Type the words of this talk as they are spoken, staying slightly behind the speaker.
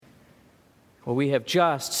Well, we have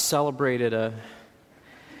just celebrated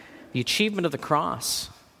the achievement of the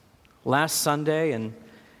cross last Sunday, and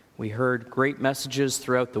we heard great messages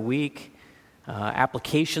throughout the week,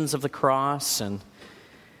 applications of the cross, and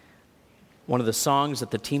one of the songs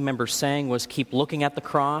that the team members sang was "Keep Looking at the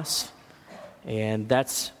Cross," and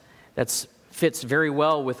that's fits very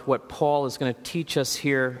well with what Paul is going to teach us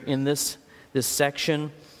here in this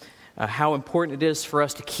section, how important it is for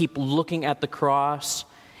us to keep looking at the cross.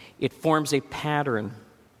 It forms a pattern.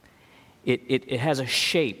 It has a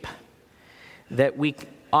shape that we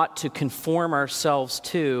ought to conform ourselves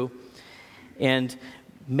to and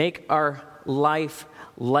make our life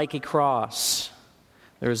like a cross.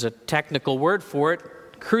 There's a technical word for it,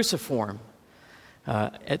 cruciform.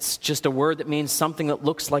 It's just a word that means something that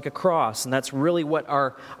looks like a cross, and that's really what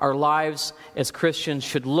our lives as Christians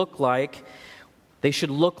should look like. They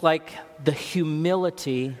should look like the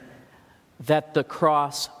humility that the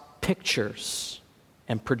cross pictures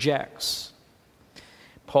and projects.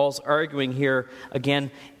 Paul's arguing here,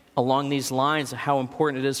 again, along these lines, of how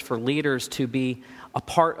important it is for leaders to be a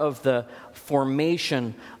part of the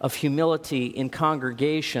formation of humility in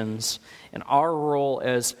congregations, and our role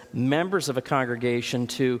as members of a congregation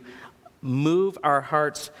to move our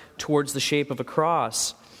hearts towards the shape of a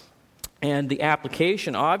cross. And the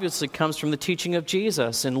application obviously comes from the teaching of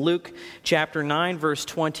Jesus. In Luke chapter 9, verse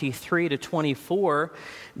 23 to 24,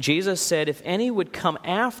 Jesus said, "If any would come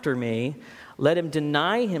after me, let him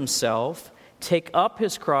deny himself, take up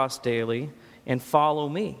his cross daily, and follow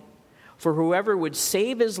me. For whoever would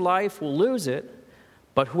save his life will lose it,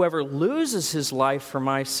 but whoever loses his life for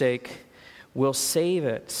my sake will save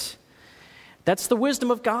it." That's the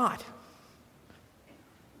wisdom of God.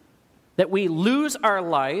 That we lose our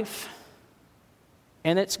life,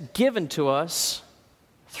 and it's given to us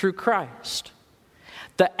through Christ.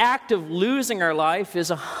 The act of losing our life is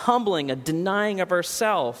a humbling, a denying of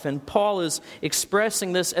ourself. And Paul is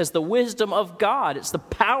expressing this as the wisdom of God. It's the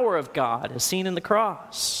power of God as seen in the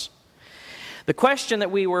cross. The question that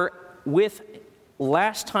we were with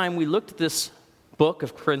last time we looked at this book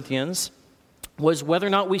of Corinthians was whether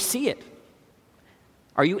or not we see it.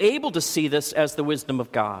 Are you able to see this as the wisdom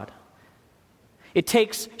of God? It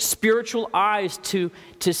takes spiritual eyes to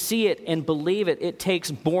see it and believe it. It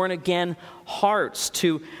takes born-again hearts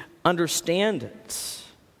to understand it.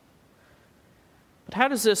 But how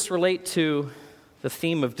does this relate to the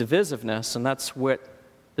theme of divisiveness? And that's what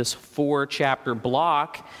this 4-chapter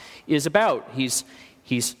block is about. He's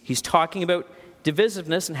talking about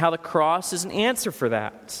divisiveness and how the cross is an answer for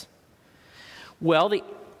that. Well, the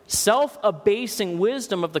self-abasing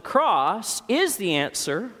wisdom of the cross is the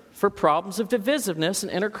answer for problems of divisiveness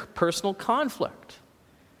and interpersonal conflict.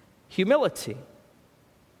 Humility.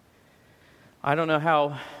 I don't know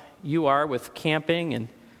how you are with camping and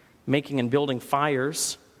making and building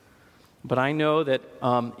fires, but I know that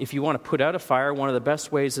if you want to put out a fire, one of the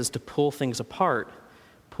best ways is to pull things apart.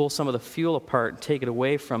 Pull some of the fuel apart and take it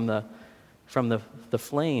away from the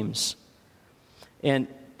flames. And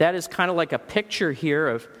that is kind of like a picture here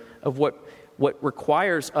of what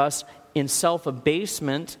requires us in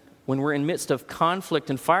self-abasement. When we're in midst of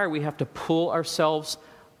conflict and fire, we have to pull ourselves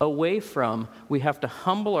away from. We have to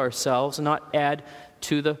humble ourselves and not add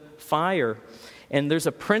to the fire. And there's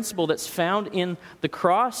a principle that's found in the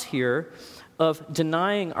cross here of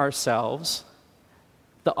denying ourselves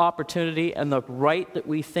the opportunity and the right that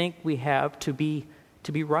we think we have to be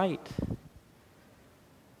right.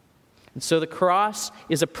 And so the cross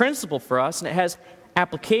is a principle for us, and it has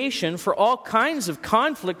application for all kinds of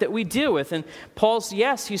conflict that we deal with. And Paul's,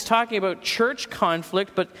 yes, he's talking about church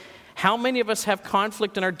conflict, but how many of us have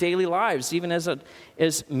conflict in our daily lives? Even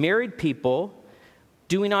as married people,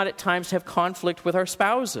 do we not at times have conflict with our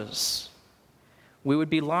spouses? We would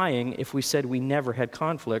be lying if we said we never had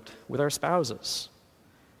conflict with our spouses.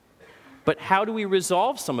 But how do we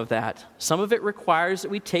resolve some of that? Some of it requires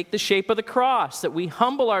that we take the shape of the cross, that we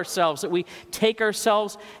humble ourselves, that we take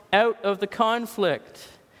ourselves out of the conflict,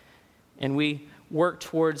 and we work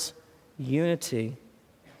towards unity.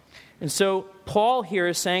 And so Paul here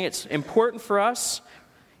is saying it's important for us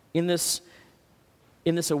in this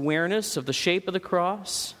awareness of the shape of the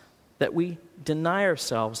cross that we deny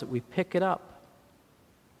ourselves, that we pick it up,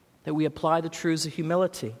 that we apply the truths of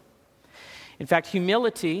humility. In fact,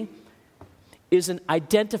 humility is an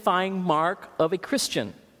identifying mark of a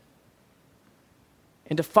Christian.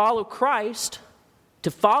 And to follow Christ, to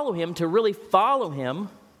follow Him, to really follow Him,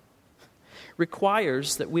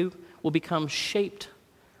 requires that we will become shaped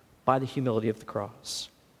by the humility of the cross.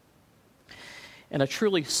 And a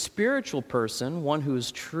truly spiritual person, one who is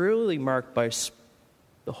truly marked by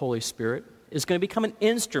the Holy Spirit, is going to become an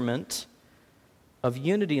instrument of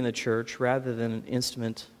unity in the church rather than an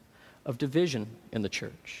instrument of division in the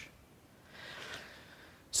church.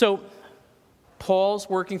 So, Paul's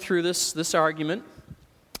working through this argument.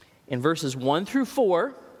 In verses 1 through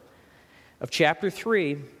 4 of chapter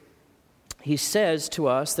 3, he says to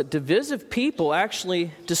us that divisive people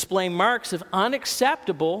actually display marks of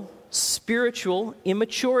unacceptable spiritual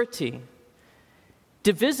immaturity.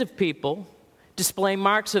 Divisive people display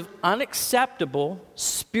marks of unacceptable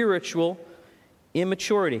spiritual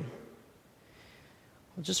immaturity.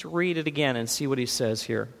 I'll just read it again and see what he says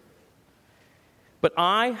here. But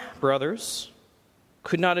I, brothers,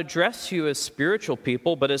 could not address you as spiritual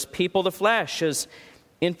people, but as people of the flesh, as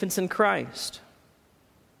infants in Christ.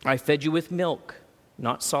 I fed you with milk,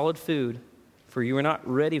 not solid food, for you are not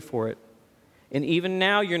ready for it. And even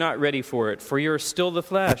now you're not ready for it, for you are still the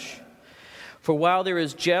flesh. For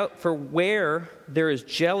where there is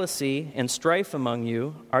jealousy and strife among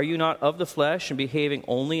you, are you not of the flesh and behaving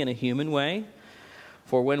only in a human way?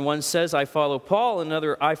 For when one says, I follow Paul, and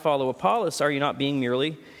another, I follow Apollos, are you not being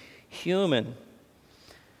merely human?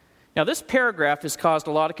 Now, this paragraph has caused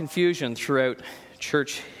a lot of confusion throughout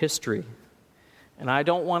church history. And I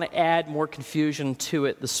don't want to add more confusion to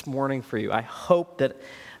it this morning for you. I hope that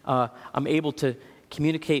I'm able to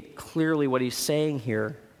communicate clearly what he's saying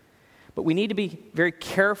here. But we need to be very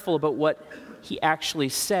careful about what he actually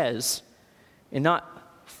says and not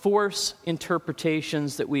force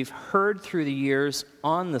interpretations that we've heard through the years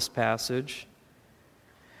on this passage.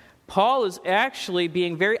 Paul is actually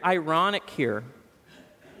being very ironic here.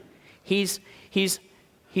 He's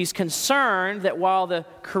concerned that while the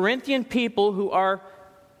Corinthian people who are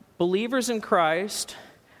believers in Christ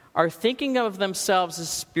are thinking of themselves as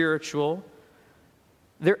spiritual,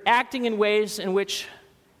 they're acting in ways in which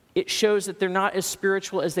it shows that they're not as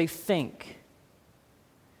spiritual as they think.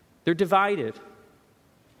 They're divided.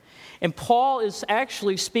 And Paul is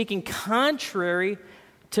actually speaking contrary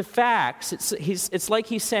to facts. It's like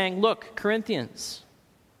he's saying, look, Corinthians,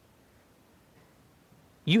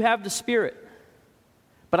 you have the Spirit,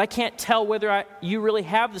 but I can't tell whether you really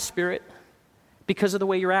have the Spirit because of the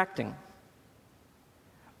way you're acting.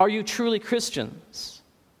 Are you truly Christians?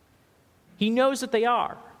 He knows that they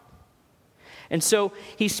are. And so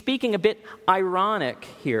he's speaking a bit ironic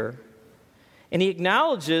here. And he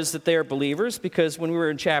acknowledges that they are believers because when we were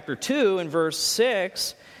in chapter 2 and verse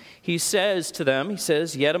 6, he says to them,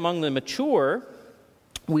 yet among the mature,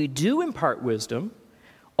 we do impart wisdom,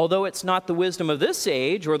 although it's not the wisdom of this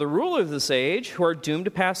age or the ruler of this age who are doomed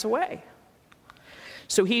to pass away.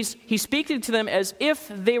 So he's speaking to them as if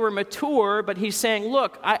they were mature, but he's saying,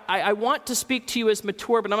 look, I want to speak to you as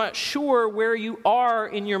mature, but I'm not sure where you are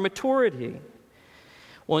in your maturity.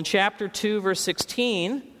 Well, in chapter 2, verse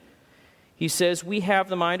 16, he says, we have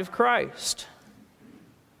the mind of Christ.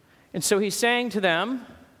 And so he's saying to them,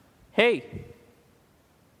 hey,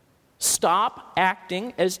 stop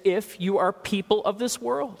acting as if you are people of this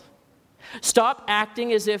world. Stop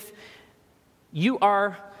acting as if you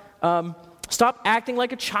are, stop acting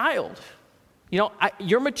like a child. You know,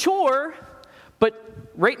 you're mature, but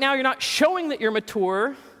right now you're not showing that you're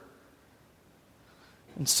mature.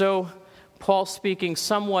 And so Paul's speaking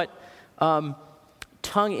somewhat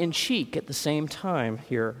tongue-in-cheek at the same time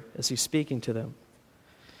here as he's speaking to them.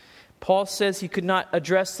 Paul says he could not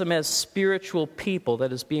address them as spiritual people,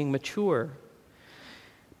 that is, being mature,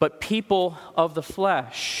 but people of the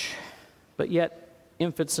flesh, but yet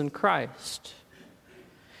infants in Christ.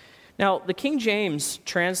 Now, the King James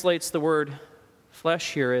translates the word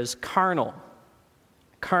flesh here as carnal.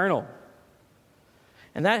 Carnal.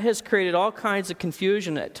 And that has created all kinds of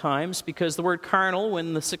confusion at times because the word carnal, when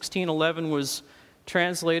the 1611 was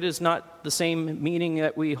translated, is not the same meaning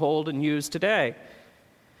that we hold and use today.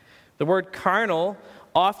 The word carnal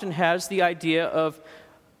often has the idea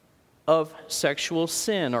of sexual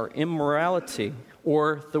sin or immorality,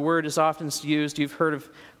 or the word is often used, you've heard of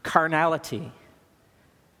carnality.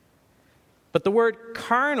 But the word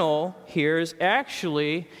carnal here is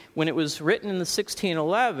actually, when it was written in the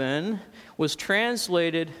 1611, was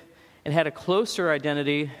translated and had a closer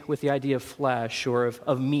identity with the idea of flesh or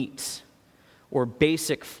of meat or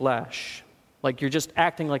basic flesh. Like you're just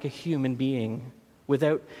acting like a human being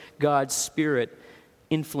without God's Spirit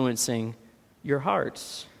influencing your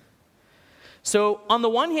hearts. So on the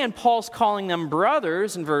one hand, Paul's calling them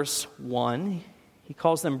brothers in verse 1. He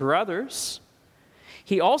calls them brothers.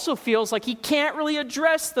 He also feels like he can't really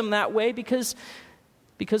address them that way because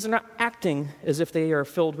they're not acting as if they are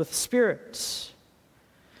filled with spirits.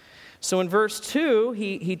 So in verse 2,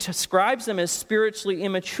 he describes them as spiritually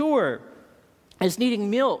immature, as needing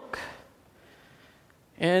milk.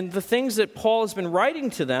 And the things that Paul has been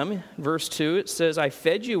writing to them, verse 2, it says, I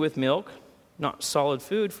fed you with milk, not solid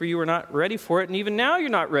food, for you were not ready for it, and even now you're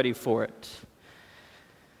not ready for it.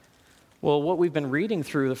 Well, what we've been reading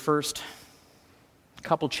through the first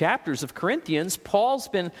couple chapters of Corinthians, Paul's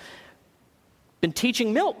been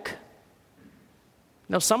teaching milk.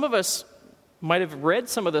 Now, some of us might have read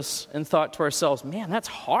some of this and thought to ourselves, man, that's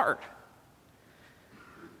hard.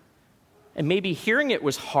 And maybe hearing it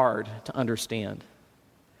was hard to understand.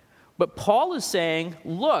 But Paul is saying,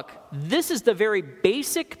 look, this is the very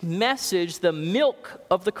basic message, the milk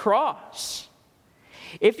of the cross.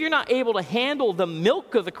 If you're not able to handle the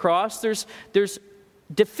milk of the cross, there's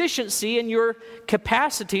deficiency in your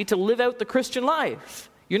capacity to live out the Christian life.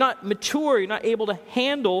 You're not mature, you're not able to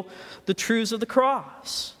handle the truths of the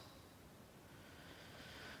cross.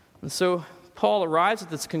 And so Paul arrives at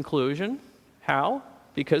this conclusion. How?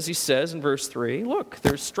 Because he says in verse 3, look,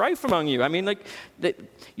 there's strife among you. I mean,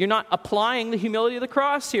 you're not applying the humility of the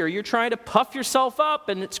cross here. You're trying to puff yourself up,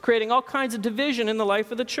 and it's creating all kinds of division in the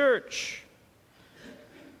life of the church.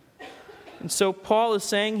 And so Paul is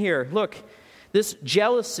saying here, look, this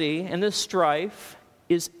jealousy and this strife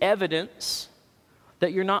is evidence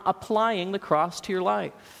that you're not applying the cross to your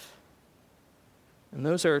life. And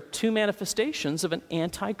those are two manifestations of an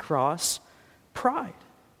anti-cross pride.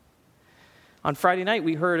 On Friday night,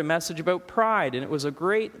 we heard a message about pride, and it was a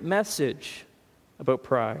great message about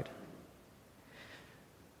pride.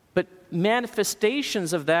 But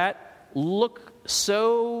manifestations of that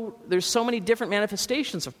there's so many different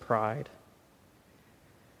manifestations of pride.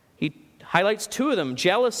 He highlights two of them,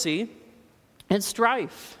 jealousy and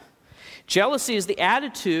strife. Jealousy is the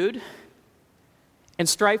attitude, and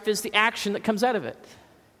strife is the action that comes out of it.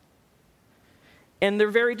 And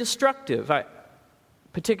they're very destructive,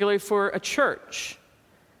 particularly for a church.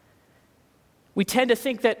 We tend to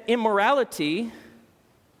think that immorality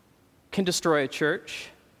can destroy a church.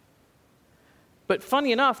 But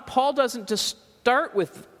funny enough, Paul doesn't just start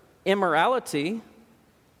with immorality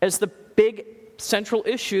as the big central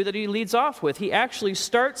issue that he leads off with. He actually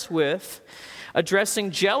starts with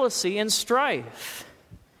addressing jealousy and strife.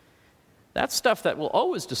 That's stuff that will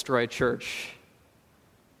always destroy a church.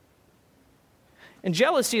 And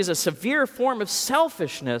jealousy is a severe form of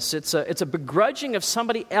selfishness. It's a begrudging of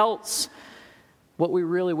somebody else what we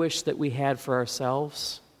really wish that we had for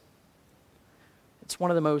ourselves. It's one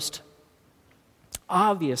of the most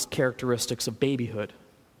obvious characteristics of babyhood.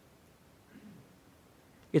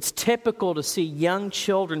 It's typical to see young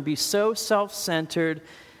children be so self-centered,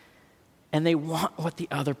 and they want what the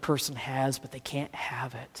other person has, but they can't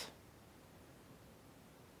have it.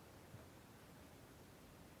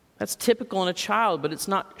 That's typical in a child, but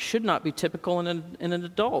should not be typical in an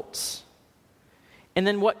adult. And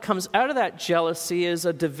then what comes out of that jealousy is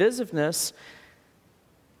a divisiveness,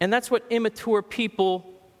 and that's what immature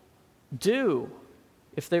people do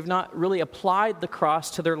if they've not really applied the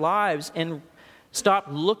cross to their lives and stop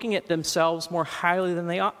looking at themselves more highly than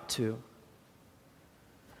they ought to.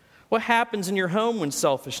 What happens in your home when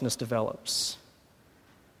selfishness develops?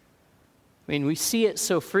 I mean, we see it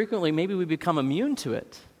so frequently, maybe we become immune to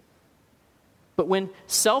it. But when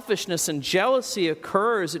selfishness and jealousy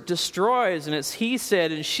occurs, it destroys, and it's he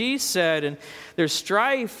said and she said, and there's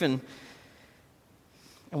strife. And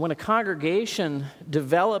when a congregation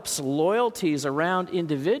develops loyalties around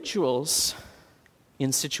individuals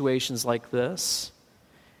in situations like this,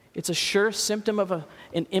 it's a sure symptom of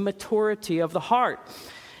an immaturity of the heart.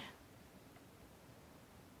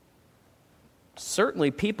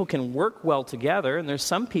 Certainly, people can work well together, and there's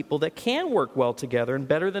some people that can work well together and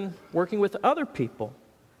better than working with other people.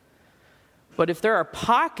 But if there are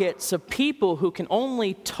pockets of people who can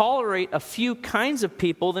only tolerate a few kinds of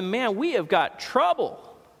people, then man, we have got trouble.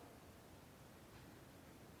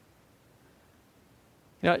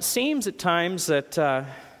 It seems at times that,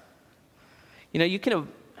 you can,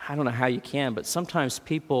 I don't know how you can, but sometimes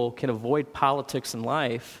people can avoid politics in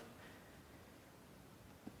life.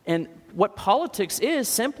 And what politics is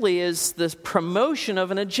simply is the promotion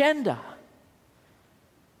of an agenda.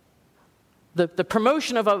 The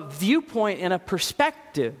promotion of a viewpoint and a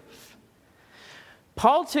perspective.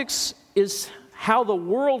 Politics is how the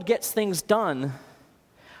world gets things done,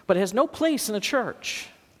 but it has no place in a church.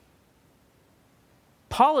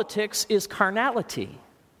 Politics is carnality,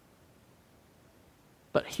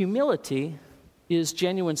 but humility is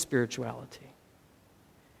genuine spirituality.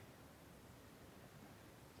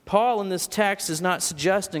 Paul in this text is not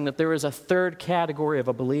suggesting that there is a third category of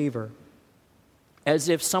a believer, as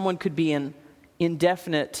if someone could be an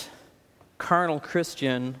indefinite carnal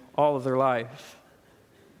Christian all of their life.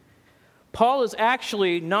 Paul is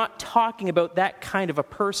actually not talking about that kind of a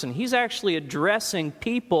person. He's actually addressing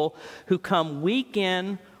people who come week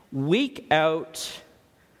in, week out,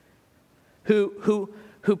 who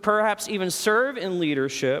perhaps even serve in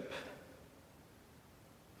leadership,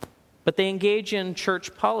 but they engage in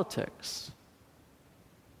church politics.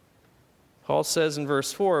 Paul says in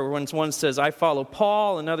verse 4, when one says, I follow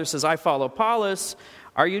Paul, another says, I follow Apollos,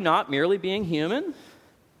 are you not merely being human?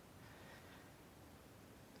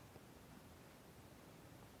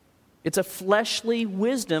 It's a fleshly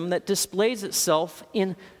wisdom that displays itself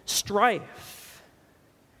in strife.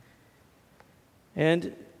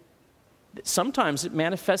 And sometimes it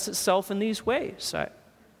manifests itself in these ways.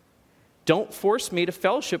 Don't force me to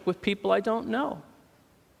fellowship with people I don't know.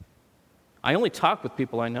 I only talk with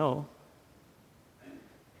people I know.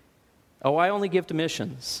 Oh, I only give to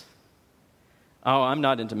missions. Oh, I'm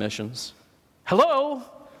not into missions. Hello?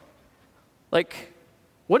 Like,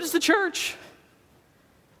 what is the church?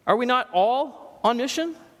 Are we not all on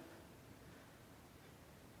mission?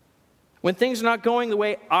 When things are not going the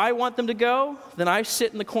way I want them to go, then I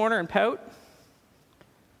sit in the corner and pout.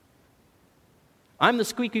 I'm the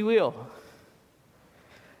squeaky wheel.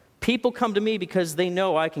 People come to me because they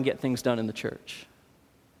know I can get things done in the church.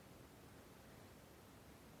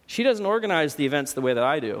 She doesn't organize the events the way that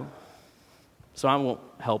I do, so I won't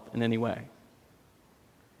help in any way.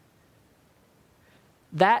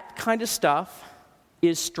 That kind of stuff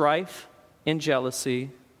is strife and jealousy,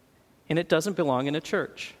 and it doesn't belong in a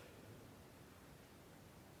church.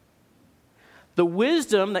 The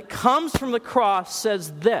wisdom that comes from the cross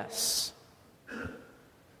says this: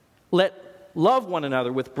 love one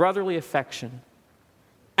another with brotherly affection.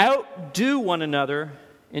 Outdo one another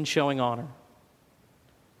in showing honor.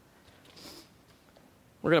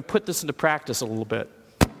 We're going to put this into practice a little bit.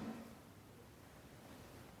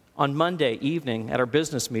 On Monday evening at our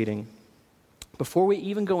business meeting, before we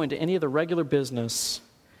even go into any of the regular business,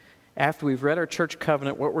 after we've read our church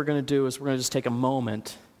covenant, what we're going to do is we're going to just take a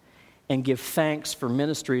moment and give thanks for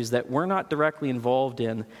ministries that we're not directly involved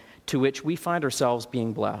in, to which we find ourselves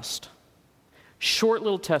being blessed. Short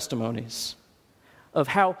little testimonies of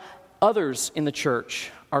how others in the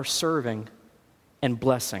church are serving and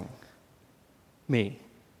blessing me.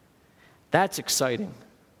 That's exciting.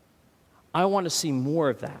 I want to see more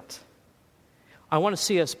of that. I want to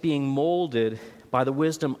see us being molded by the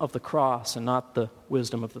wisdom of the cross and not the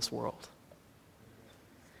wisdom of this world.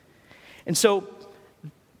 And so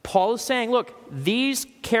Paul is saying, look, these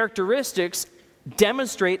characteristics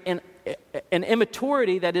demonstrate an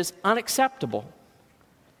immaturity that is unacceptable.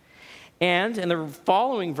 And in the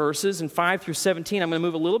following verses, in 5 through 17, I'm going to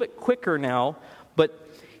move a little bit quicker now, but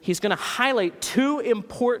he's going to highlight two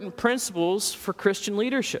important principles for Christian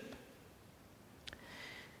leadership.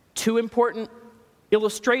 Two important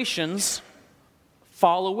illustrations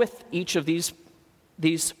follow with each of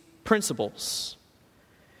these principles.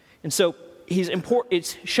 And so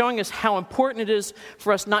it's showing us how important it is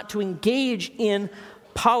for us not to engage in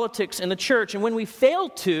politics in the church. And when we fail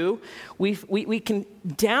to, we can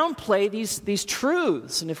downplay these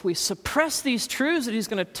truths. And if we suppress these truths that he's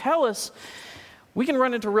going to tell us, we can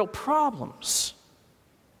run into real problems.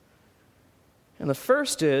 And the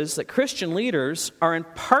first is that Christian leaders are in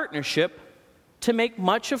partnership to make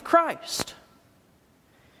much of Christ.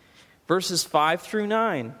 Verses 5 through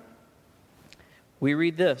 9. We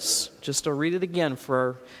read this. I'll read it again for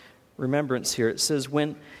our remembrance here. It says,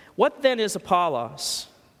 what then is Apollos?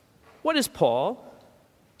 What is Paul?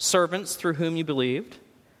 Servants through whom you believed,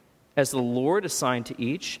 as the Lord assigned to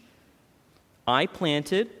each. I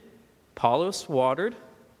planted, Apollos watered,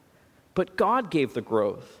 but God gave the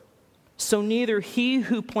growth. So neither he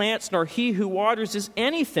who plants nor he who waters is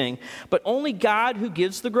anything, but only God who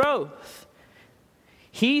gives the growth.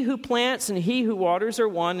 He who plants and he who waters are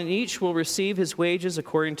one, and each will receive his wages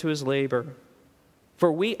according to his labor.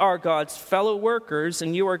 For we are God's fellow workers,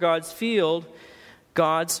 and you are God's field,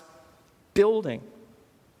 God's building.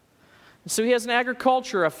 So he has an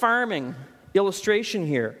agriculture, a farming illustration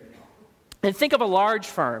here. And think of a large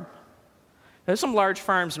farm. There's some large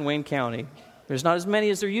farms in Wayne County. There's not as many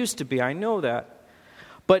as there used to be, I know that.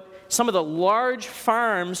 But some of the large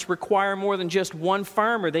farms require more than just one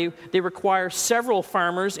farmer. They require several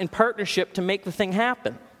farmers in partnership to make the thing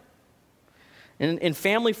happen. In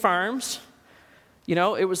family farms,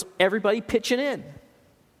 it was everybody pitching in.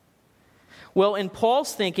 Well, in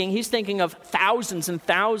Paul's thinking, he's thinking of thousands and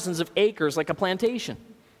thousands of acres like a plantation.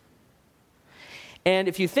 And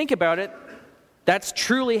if you think about it, that's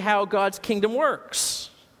truly how God's kingdom works.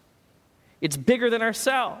 It's bigger than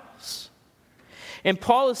ourselves. And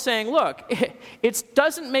Paul is saying, look, it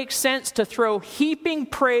doesn't make sense to throw heaping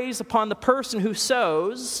praise upon the person who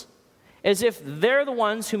sows as if they're the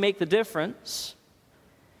ones who make the difference.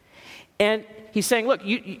 And he's saying, look,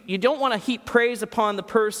 you don't want to heap praise upon the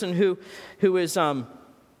person who is,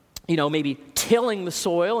 maybe tilling the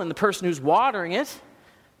soil and the person who's watering it.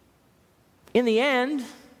 In the end,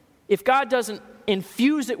 if God doesn't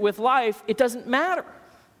infuse it with life, it doesn't matter.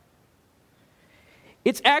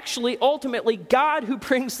 It's actually ultimately God who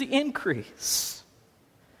brings the increase.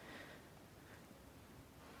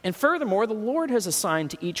 And furthermore, the Lord has assigned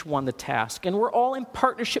to each one the task, and we're all in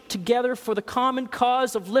partnership together for the common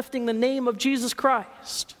cause of lifting the name of Jesus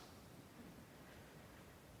Christ.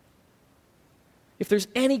 If there's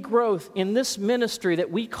any growth in this ministry that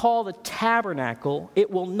we call the tabernacle, it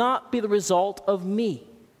will not be the result of me.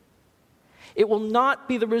 It will not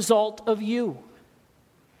be the result of you.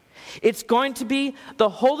 It's going to be the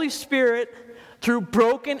Holy Spirit through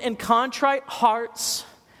broken and contrite hearts,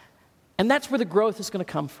 and that's where the growth is going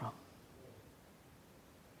to come from.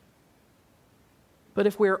 But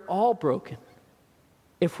if we're all broken,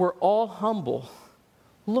 if we're all humble,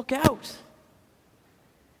 look out.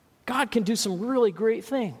 God can do some really great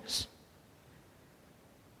things.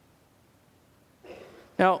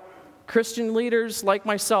 Now, Christian leaders like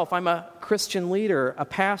myself, I'm a Christian leader, a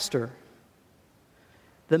pastor.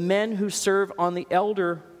 The men who serve on the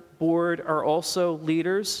elder board are also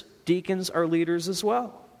leaders. Deacons are leaders as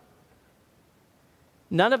well.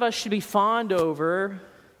 None of us should be fawned over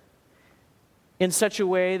in such a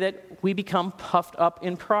way that we become puffed up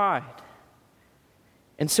in pride.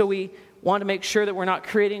 And so we want to make sure that we're not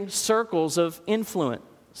creating circles of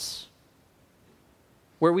influence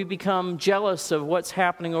where we become jealous of what's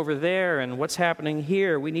happening over there and what's happening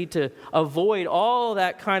here. We need to avoid all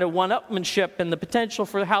that kind of one-upmanship and the potential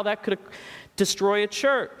for how that could destroy a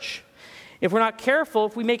church. If we're not careful,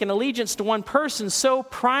 if we make an allegiance to one person so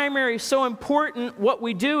primary, so important, what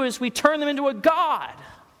we do is we turn them into a god.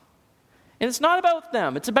 And it's not about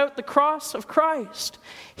them. It's about the cross of Christ.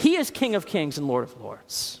 He is King of Kings and Lord of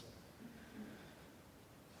Lords.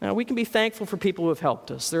 Now, we can be thankful for people who have helped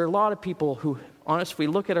us. There are a lot of people who, honestly, if we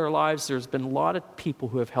look at our lives, there's been a lot of people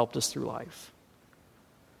who have helped us through life.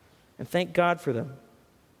 And thank God for them.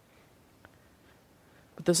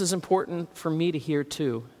 But this is important for me to hear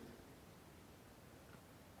too.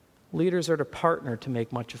 Leaders are to partner to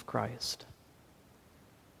make much of Christ.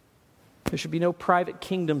 There should be no private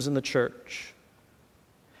kingdoms in the church.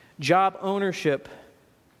 Job ownership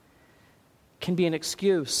can be an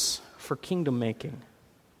excuse for kingdom making.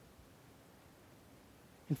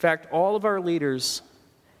 In fact, all of our leaders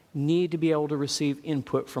need to be able to receive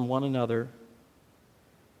input from one another.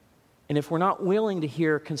 And if we're not willing to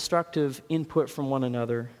hear constructive input from one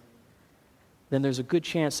another, then there's a good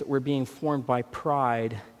chance that we're being formed by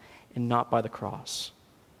pride and not by the cross.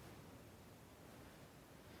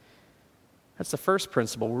 That's the first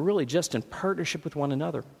principle. We're really just in partnership with one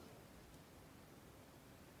another.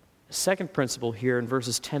 The second principle here in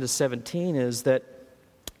verses 10 to 17 is that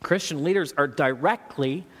Christian leaders are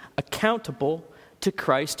directly accountable to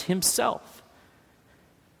Christ himself.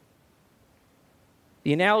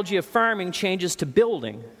 The analogy of farming changes to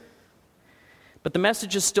building, but the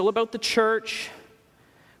message is still about the church,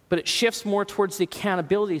 but it shifts more towards the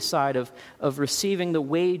accountability side of receiving the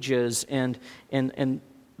wages and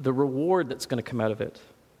the reward that's going to come out of it.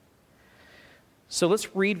 So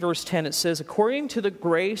let's read verse 10. It says, "According to the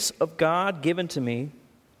grace of God given to me,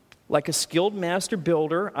 like a skilled master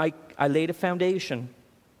builder, I laid a foundation,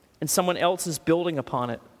 and someone else is building upon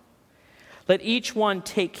it. Let each one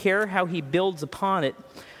take care how he builds upon it,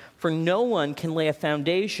 for no one can lay a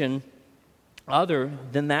foundation other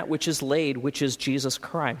than that which is laid, which is Jesus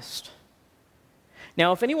Christ.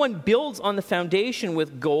 Now, if anyone builds on the foundation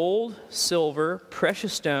with gold, silver,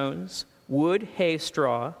 precious stones, wood, hay,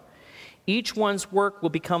 straw, each one's work will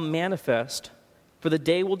become manifest, for the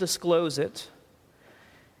day will disclose it,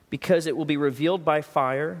 because it will be revealed by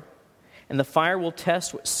fire, and the fire will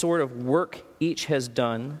test what sort of work each has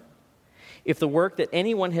done. If the work that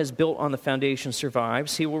anyone has built on the foundation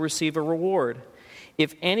survives, he will receive a reward.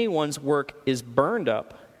 If anyone's work is burned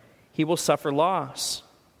up, he will suffer loss,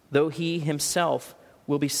 though he himself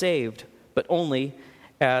will be saved, but only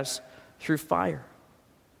as through fire."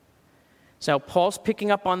 So Paul's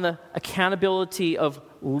picking up on the accountability of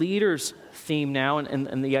leaders theme now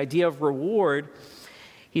and the idea of reward.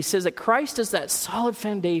 He says that Christ is that solid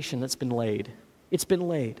foundation that's been laid. It's been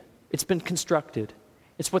laid. It's been constructed.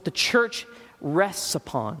 It's what the church rests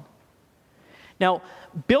upon. Now,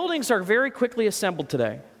 buildings are very quickly assembled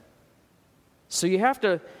today. So you have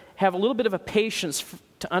to have a little bit of a patience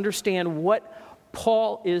to understand what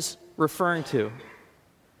Paul is referring to?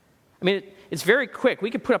 I mean, it's very quick.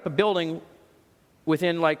 We could put up a building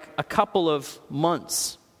within like a couple of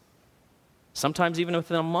months. Sometimes even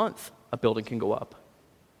within a month, a building can go up.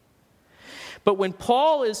 But when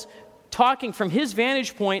Paul is talking from his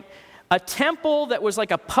vantage point, a temple that was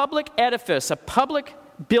like a public edifice, a public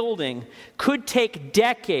building, could take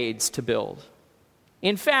decades to build.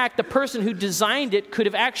 In fact, the person who designed it could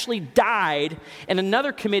have actually died and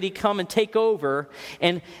another committee come and take over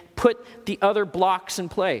and put the other blocks in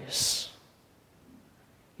place.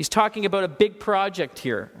 He's talking about a big project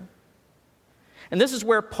here. And this is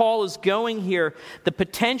where Paul is going here, the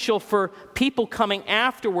potential for people coming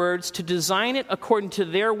afterwards to design it according to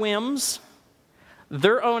their whims,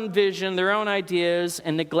 their own vision, their own ideas,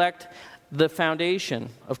 and neglect the foundation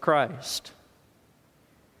of Christ.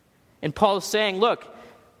 And Paul is saying, look,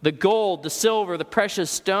 the gold, the silver, the precious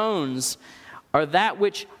stones are that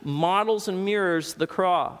which models and mirrors the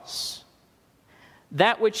cross.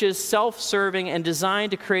 That which is self-serving and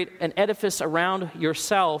designed to create an edifice around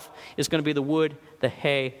yourself is going to be the wood, the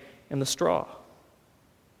hay, and the straw.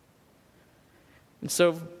 And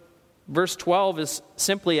so verse 12 is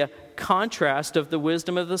simply a contrast of the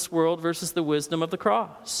wisdom of this world versus the wisdom of the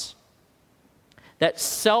cross. That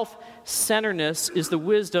self-centeredness is the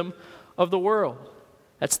wisdom of the world.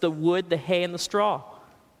 That's the wood, the hay, and the straw.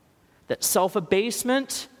 That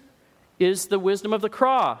self-abasement is the wisdom of the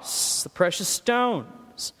cross, the precious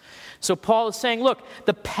stones. So Paul is saying, look,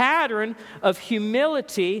 the pattern of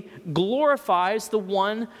humility glorifies the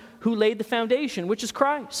one who laid the foundation, which is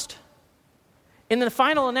Christ. In the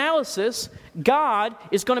final analysis, God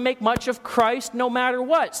is going to make much of Christ no matter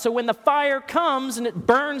what. So when the fire comes and it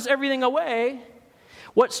burns everything away,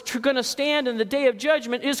 what's going to stand in the day of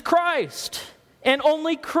judgment is Christ, and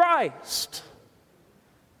only Christ.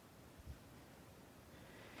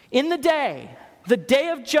 In the day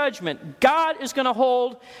of judgment, God is going to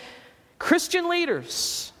hold Christian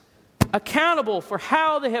leaders accountable for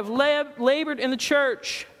how they have labored in the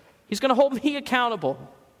church. He's going to hold me accountable.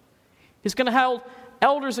 He's going to hold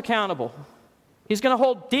elders accountable. He's going to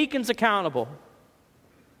hold deacons accountable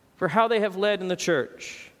for how they have led in the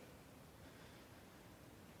church.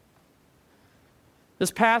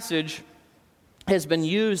 This passage has been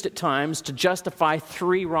used at times to justify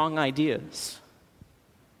three wrong ideas.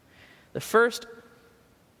 The first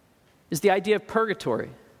is the idea of purgatory.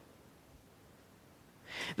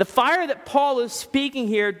 The fire that Paul is speaking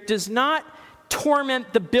here does not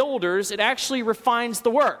torment the builders, it actually refines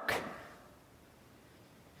the work.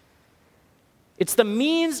 It's the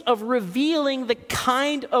means of revealing the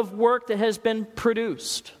kind of work that has been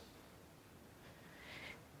produced.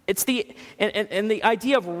 It's the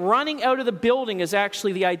idea of running out of the building is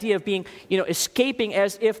actually the idea of being, escaping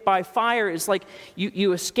as if by fire is like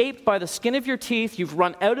you escaped by the skin of your teeth, you've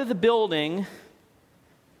run out of the building,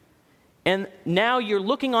 and now you're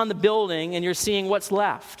looking on the building and you're seeing what's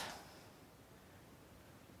left.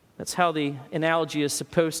 That's how the analogy is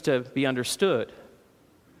supposed to be understood.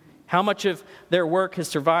 How much of their work has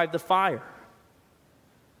survived the fire?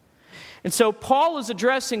 And so Paul is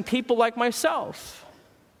addressing people like myself.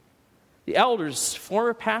 The elders,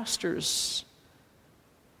 former pastors,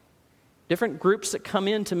 different groups that come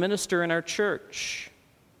in to minister in our church.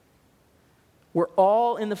 We're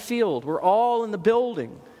all in the field. We're all in the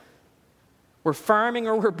building. We're farming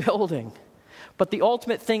or we're building. But the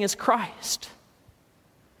ultimate thing is Christ.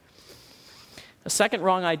 A second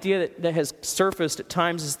wrong idea that has surfaced at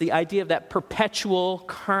times is the idea of that perpetual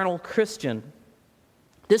carnal Christian.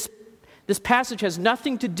 This passage has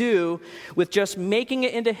nothing to do with just making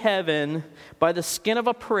it into heaven by the skin of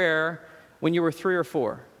a prayer when you were 3 or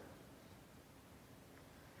 4.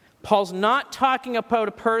 Paul's not talking about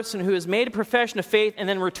a person who has made a profession of faith and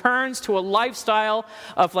then returns to a lifestyle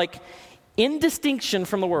of indistinction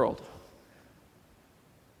from the world.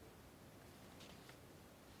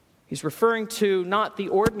 He's referring to not the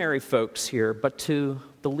ordinary folks here, but to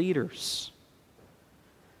the leaders.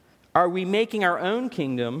 Are we making our own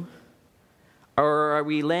kingdom, or are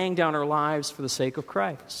we laying down our lives for the sake of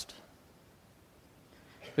Christ?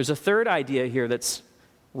 There's a third idea here that's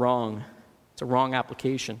wrong. It's a wrong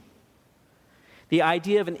application. The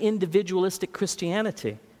idea of an individualistic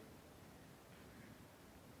Christianity.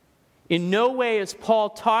 In no way is Paul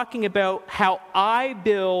talking about how I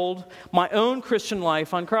build my own Christian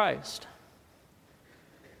life on Christ.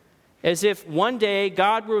 As if one day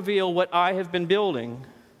God will reveal what I have been building.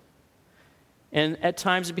 And at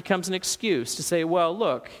times it becomes an excuse to say, well,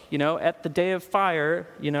 look, at the day of fire,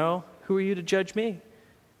 who are you to judge me?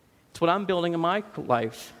 It's what I'm building in my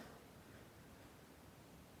life.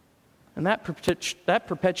 And that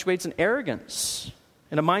perpetuates an arrogance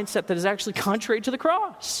and a mindset that is actually contrary to the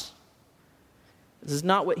cross. This is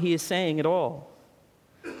not what he is saying at all.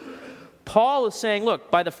 Paul is saying,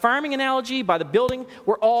 look, by the farming analogy, by the building,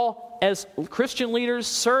 we're all, as Christian leaders,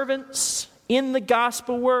 servants in the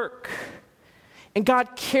gospel work. And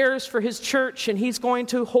God cares for his church, and he's going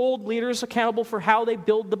to hold leaders accountable for how they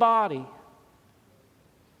build the body.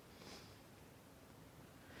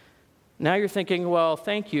 Now you're thinking, well,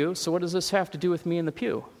 thank you, so what does this have to do with me in the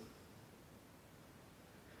pew?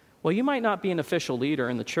 Well, you might not be an official leader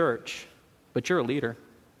in the church, but you're a leader.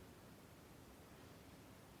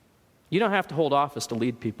 You don't have to hold office to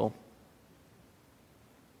lead people.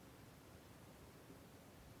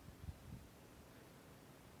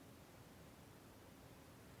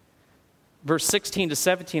 Verse 16 to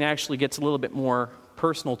 17 actually gets a little bit more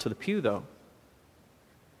personal to the pew, though.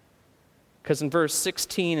 Because in verse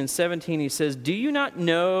 16 and 17 he says, "Do you not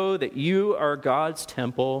know that you are God's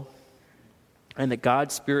temple and that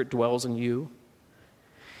God's Spirit dwells in you?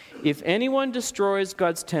 If anyone destroys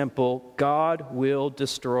God's temple, God will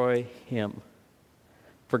destroy him.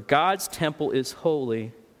 For God's temple is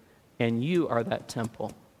holy, and you are that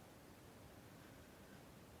temple."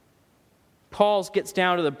 Paul gets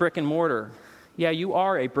down to the brick and mortar. Yeah, you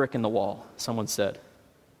are a brick in the wall, someone said.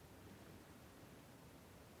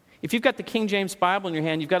 If you've got the King James Bible in your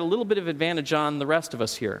hand, you've got a little bit of advantage on the rest of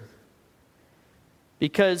us here.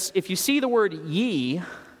 Because if you see the word ye,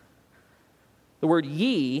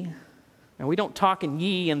 and we don't talk in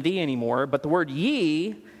ye and thee anymore, but the word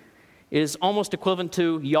ye is almost equivalent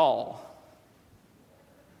to y'all.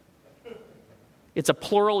 It's a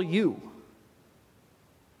plural you.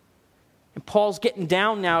 And Paul's getting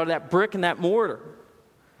down now to that brick and that mortar.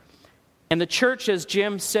 And the church, as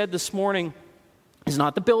Jim said this morning, is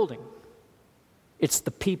not the building. It's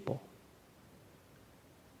the people.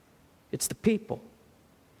 It's the people.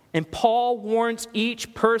 And Paul warns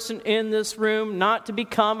each person in this room not to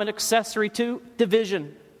become an accessory to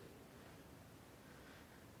division.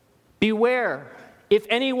 Beware, if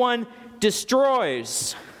anyone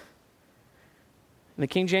destroys. In the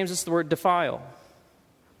King James, it's the word defile.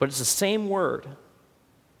 But it's the same word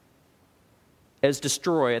as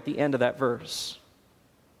destroy at the end of that verse.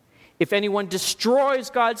 If anyone destroys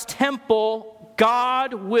God's temple,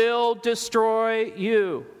 God will destroy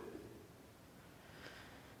you.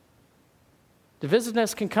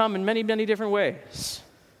 Divisiveness can come in many, many different ways.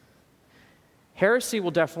 Heresy will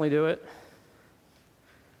definitely do it.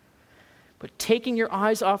 But taking your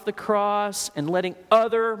eyes off the cross and letting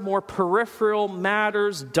other, more peripheral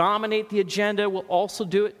matters dominate the agenda will also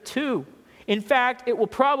do it too. In fact, it will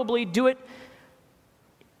probably do it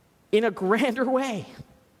in a grander way.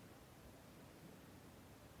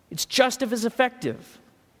 It's just as effective.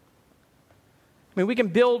 I mean, we can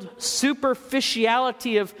build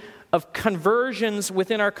superficiality of conversions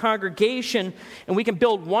within our congregation, and we can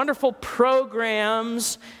build wonderful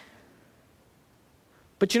programs.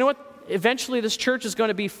 But you know what eventually this church is going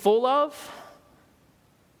to be full of?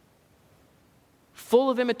 Full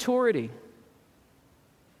of immaturity.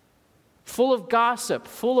 Full of gossip,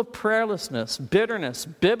 full of prayerlessness, bitterness,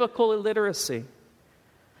 biblical illiteracy,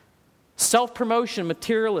 self-promotion,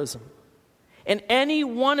 materialism. And any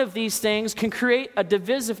one of these things can create a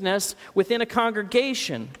divisiveness within a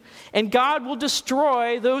congregation. And God will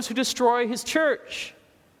destroy those who destroy his church.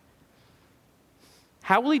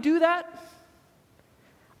 How will he do that?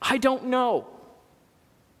 I don't know.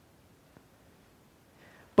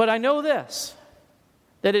 But I know this,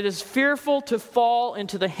 that it is fearful to fall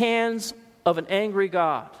into the hands of an angry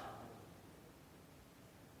God.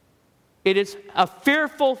 It is a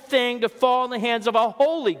fearful thing to fall in the hands of a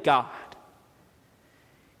holy God.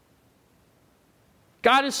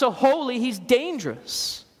 God is so holy, he's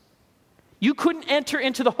dangerous. You couldn't enter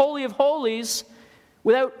into the Holy of Holies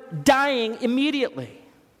without dying immediately.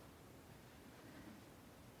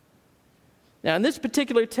 Now, in this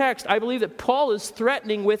particular text, I believe that Paul is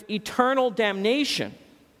threatening with eternal damnation.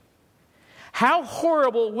 How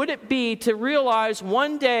horrible would it be to realize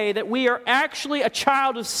one day that we are actually a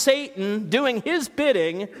child of Satan doing his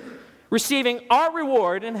bidding, receiving our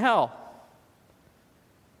reward in hell?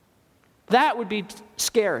 That would be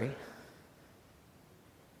scary.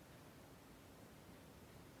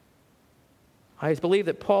 I believe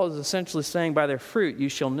that Paul is essentially saying, by their fruit you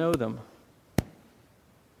shall know them.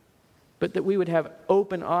 But that we would have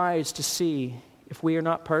open eyes to see if we are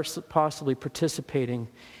not possibly participating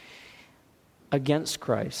against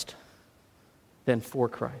Christ than for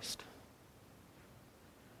Christ.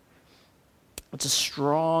 It's a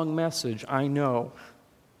strong message, I know.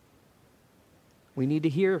 We need to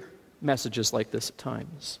hear messages like this at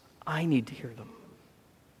times. I need to hear them.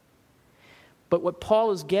 But what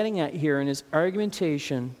Paul is getting at here in his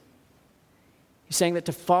argumentation, he's saying that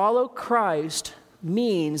to follow Christ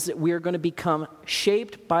means that we are going to become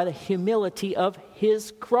shaped by the humility of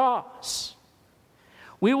his cross.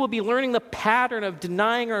 We will be learning the pattern of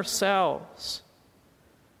denying ourselves.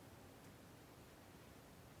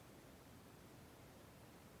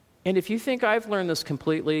 And if you think I've learned this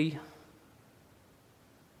completely,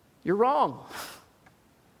 you're wrong.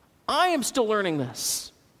 I am still learning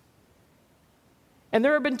this. And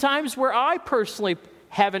there have been times where I personally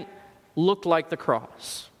haven't looked like the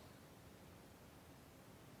cross.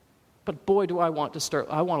 But boy, do I want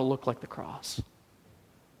to look like the cross.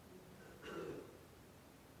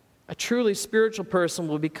 A truly spiritual person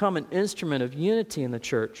will become an instrument of unity in the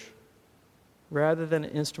church rather than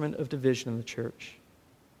an instrument of division in the church.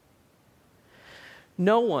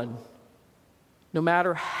 No one, no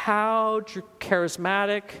matter how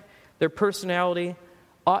charismatic their personality,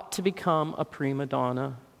 ought to become a prima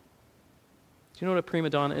donna. Do you know what a prima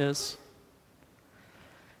donna is?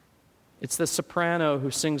 It's the soprano who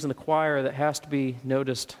sings in the choir that has to be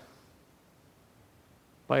noticed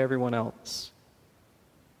by everyone else.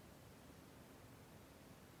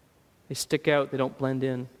 They stick out, they don't blend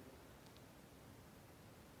in.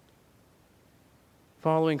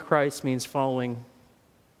 Following Christ means following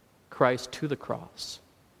Christ to the cross.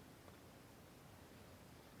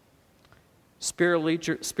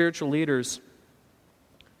 Spiritual leaders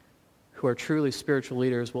who are truly spiritual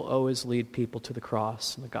leaders will always lead people to the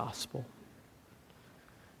cross and the gospel.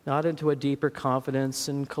 Not into a deeper confidence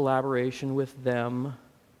and collaboration with them,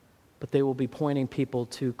 but they will be pointing people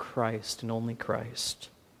to Christ and only Christ.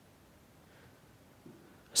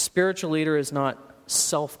 A spiritual leader is not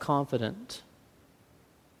self-confident.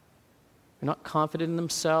 They're not confident in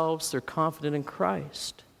themselves, they're confident in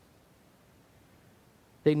Christ.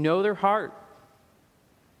 They know their heart.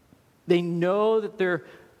 They know that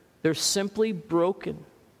they're simply broken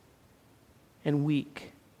and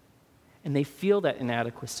weak, and they feel that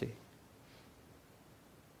inadequacy.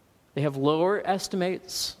 They have lower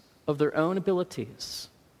estimates of their own abilities.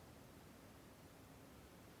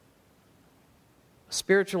 A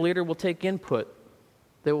spiritual leader will take input.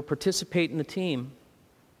 They will participate in the team.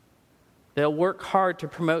 They'll work hard to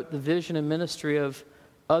promote the vision and ministry of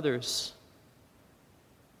others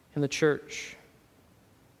in the church.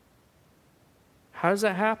 How does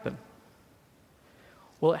that happen?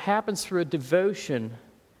 Well, it happens through a devotion,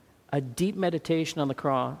 a deep meditation on the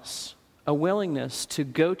cross, a willingness to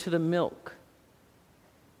go to the milk,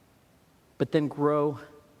 but then grow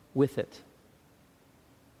with it.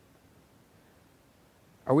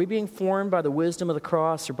 Are we being formed by the wisdom of the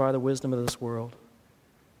cross or by the wisdom of this world?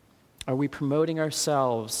 Are we promoting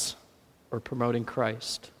ourselves or promoting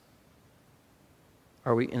Christ?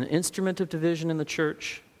 Are we an instrument of division in the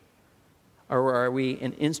church, or are we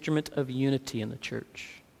an instrument of unity in the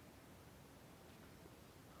church?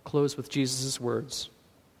 I'll close with Jesus' words.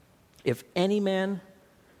 If any man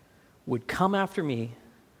would come after me,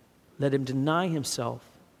 let him deny himself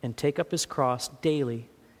and take up his cross daily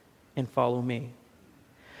and follow me.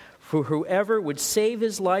 For whoever would save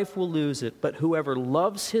his life will lose it, but whoever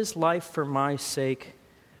loves his life for my sake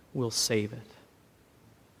will save it.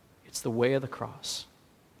 It's the way of the cross.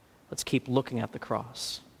 Let's keep looking at the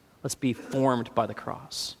cross. Let's be formed by the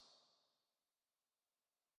cross.